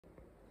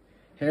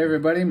Hey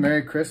everybody,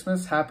 Merry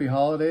Christmas, Happy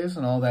Holidays,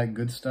 and all that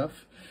good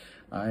stuff.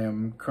 I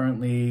am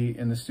currently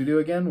in the studio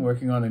again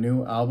working on a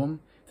new album.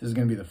 This is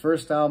going to be the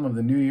first album of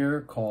the new year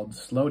called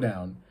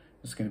Slowdown.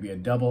 It's going to be a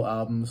double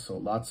album, so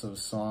lots of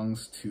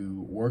songs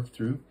to work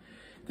through.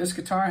 This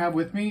guitar I have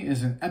with me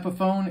is an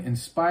Epiphone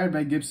inspired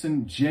by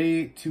Gibson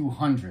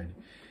J200.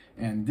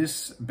 And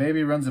this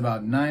baby runs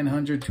about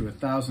 $900 to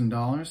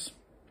 $1,000.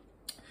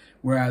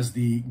 Whereas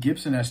the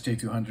Gibson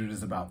SJ200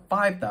 is about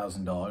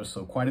 $5,000,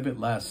 so quite a bit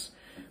less.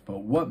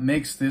 But what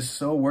makes this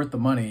so worth the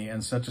money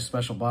and such a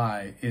special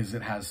buy is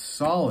it has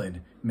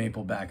solid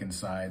maple back and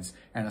sides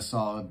and a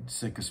solid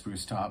Sitka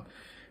spruce top.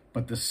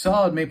 But the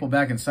solid maple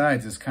back and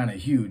sides is kind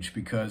of huge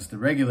because the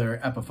regular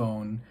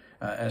Epiphone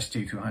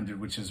SJ200,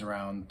 which is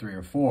around 3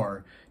 or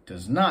 4,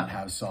 does not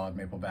have solid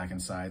maple back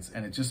and sides,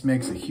 and it just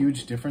makes a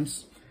huge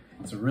difference.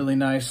 It's a really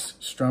nice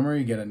strummer.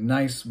 You get a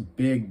nice,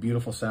 big,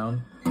 beautiful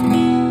sound.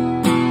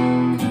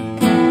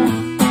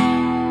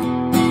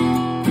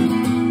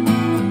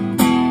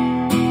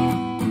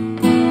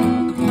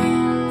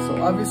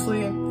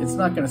 Obviously, it's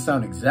not going to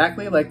sound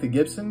exactly like the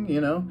Gibson, you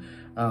know.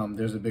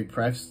 There's a big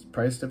price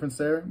difference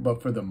there.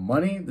 But for the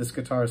money, this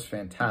guitar is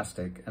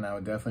fantastic, and I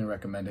would definitely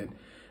recommend it.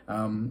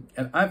 And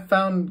I've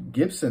found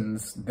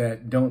Gibsons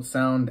that don't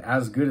sound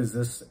as good as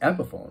this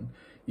Epiphone,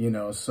 you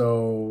know.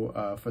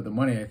 So for the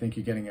money, I think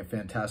you're getting a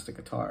fantastic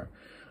guitar.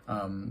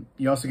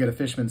 You also get a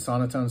Fishman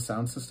Sonotone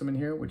sound system in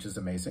here, which is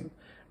amazing.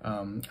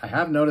 I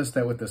have noticed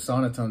that with the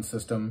Sonotone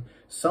system,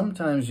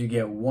 sometimes you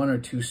get 1 or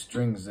 2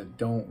 strings that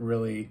don't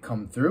really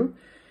come through.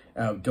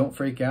 Don't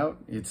freak out.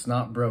 It's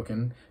not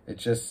broken. It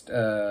just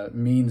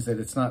means that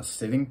it's not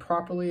sitting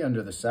properly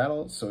under the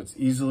saddle, so it's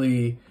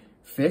easily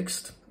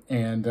fixed.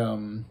 And,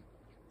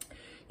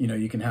 you know,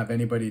 you can have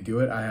anybody do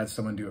it. I had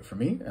someone do it for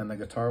me, and the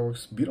guitar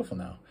works beautiful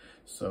now.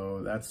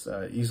 So that's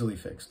easily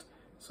fixed.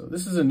 So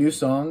this is a new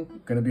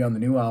song, going to be on the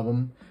new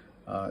album,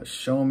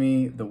 Show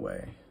Me the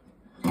Way.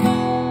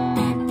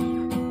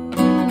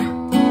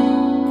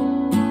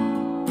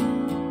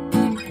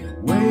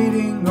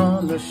 Waiting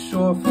on the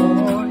shore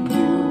for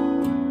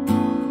you,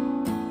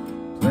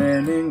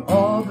 planning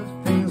all the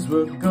things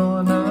we're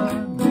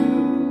gonna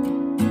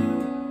do.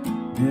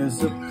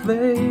 There's a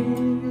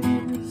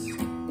place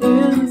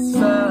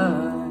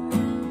inside,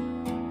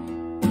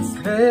 it's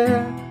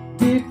there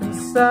deep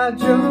inside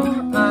your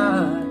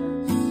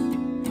eyes,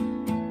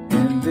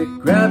 and it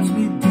grabs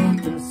me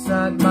deep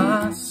inside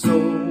my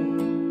soul.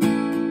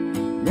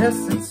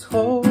 Yes, it's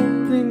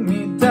holding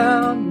me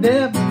down,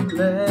 never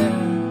let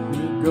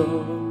me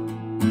go.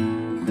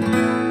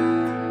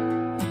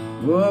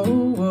 Whoa,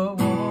 whoa,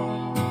 whoa,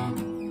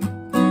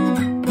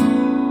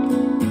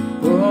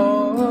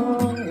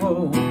 whoa,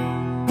 whoa.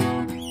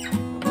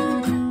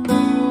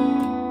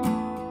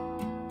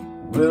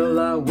 Well,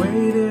 I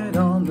waited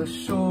on the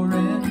shore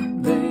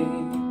in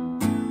vain.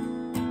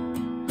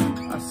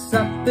 I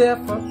sat there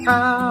for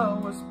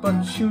hours,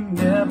 but you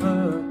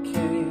never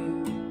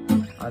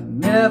came. I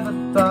never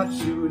thought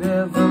you'd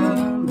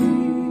ever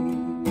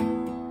leave.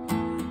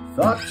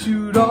 Thought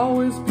you'd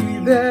always be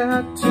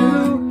there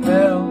to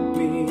help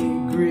me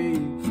grieve.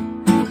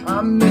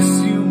 I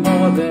miss you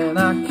more than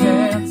I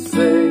can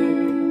say.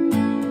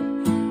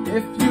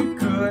 If you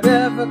could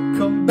ever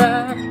come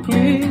back,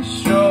 please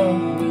show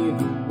me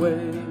the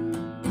way.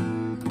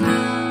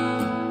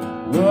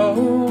 Whoa,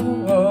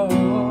 whoa,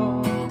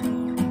 whoa.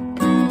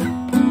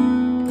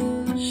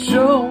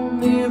 Show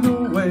me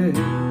the way.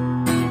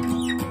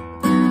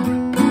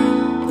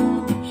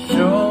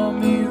 Show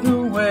me the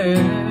way.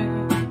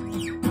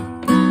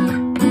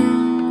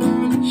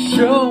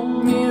 Show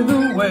me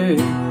the way.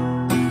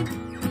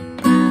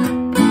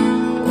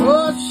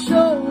 Oh,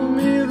 show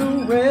me the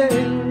way.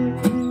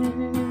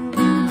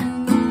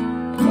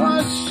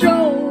 Oh,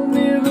 show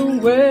me the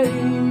way,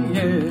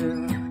 yeah.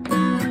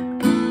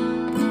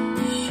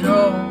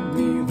 Show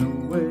me the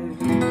way.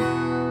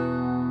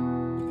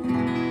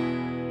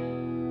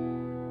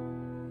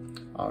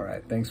 All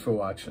right, thanks for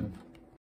watching.